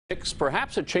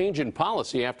Perhaps a change in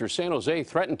policy after San Jose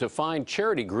threatened to fine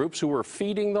charity groups who were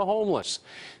feeding the homeless.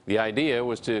 The idea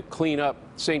was to clean up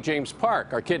St. James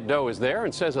Park. Our Kiet Do is there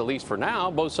and says, at least for now,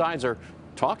 both sides are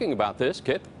talking about this.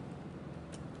 Kit?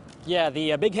 Yeah,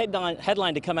 the big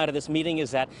headline to come out of this meeting is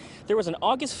that there was an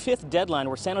August 5th deadline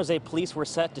where San Jose police were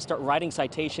set to start writing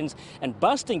citations and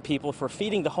busting people for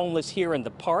feeding the homeless here in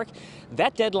the park.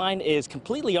 That deadline is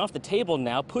completely off the table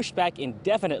now, pushed back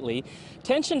indefinitely.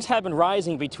 Tensions have been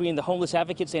rising between the homeless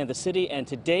advocates and the city, and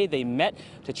today they met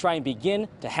to try and begin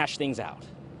to hash things out.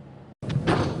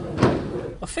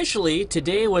 Officially,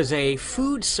 today was a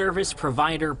food service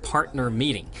provider partner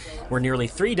meeting where nearly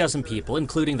 36 people,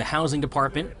 including the Housing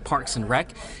Department, Parks and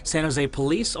Rec, San Jose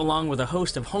Police, along with a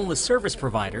host of homeless service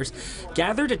providers,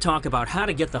 gathered to talk about how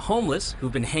to get the homeless,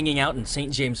 who've been hanging out in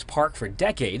St. James Park for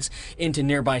decades, into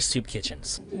nearby soup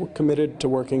kitchens. We're committed to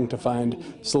working to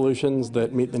find solutions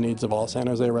that meet the needs of all San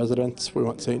Jose residents. We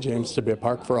want St. James to be a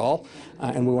park for all,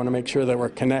 and we want to make sure that we're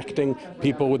connecting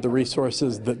people with the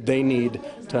resources that they need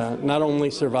to not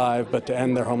only survive, but to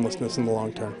end their homelessness in the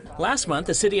long term. Last month,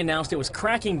 the city announced it was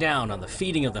cracking down on the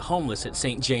feeding of the homeless at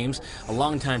St. James, a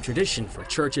longtime tradition for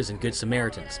churches and Good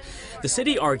Samaritans. The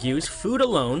city argues food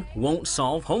alone won't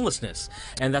solve homelessness,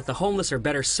 and that the homeless are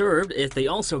better served if they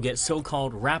also get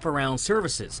so-called wraparound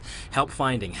services, help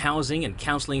finding housing and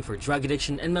counseling for drug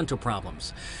addiction and mental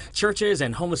problems. Churches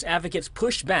and homeless advocates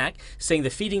pushed back, saying the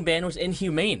feeding ban was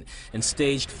inhumane, and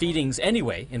staged feedings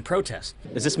anyway in protest.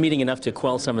 Is this meeting enough to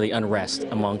quell some of the unrest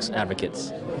amongst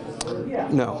advocates?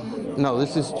 No,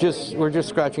 we're just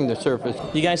scratching the surface.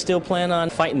 You guys still plan on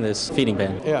fighting this feeding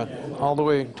ban? Yeah, all the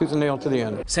way tooth and nail to the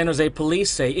end. San Jose police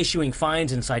say issuing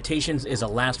fines and citations is a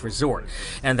last resort,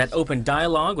 and that open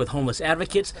dialogue with homeless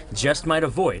advocates just might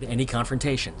avoid any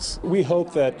confrontations. We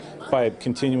hope that by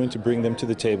continuing to bring them to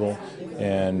the table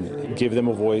and give them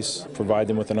a voice, provide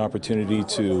them with an opportunity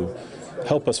to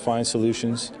help us find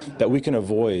solutions, that we can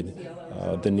avoid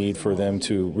the need for them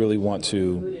to really want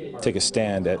to take a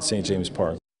stand at St. James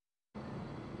Park.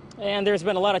 And there's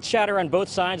been a lot of chatter on both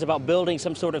sides about building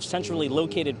some sort of centrally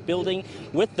located building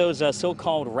with those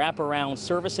so-called wraparound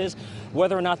services.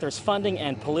 Whether or not there's funding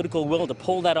and political will to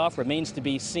pull that off remains to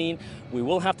be seen. We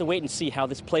will have to wait and see how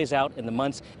this plays out in the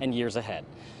months and years ahead.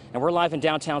 And we're live in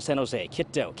downtown San Jose.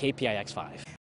 Kiet Do, KPIX 5.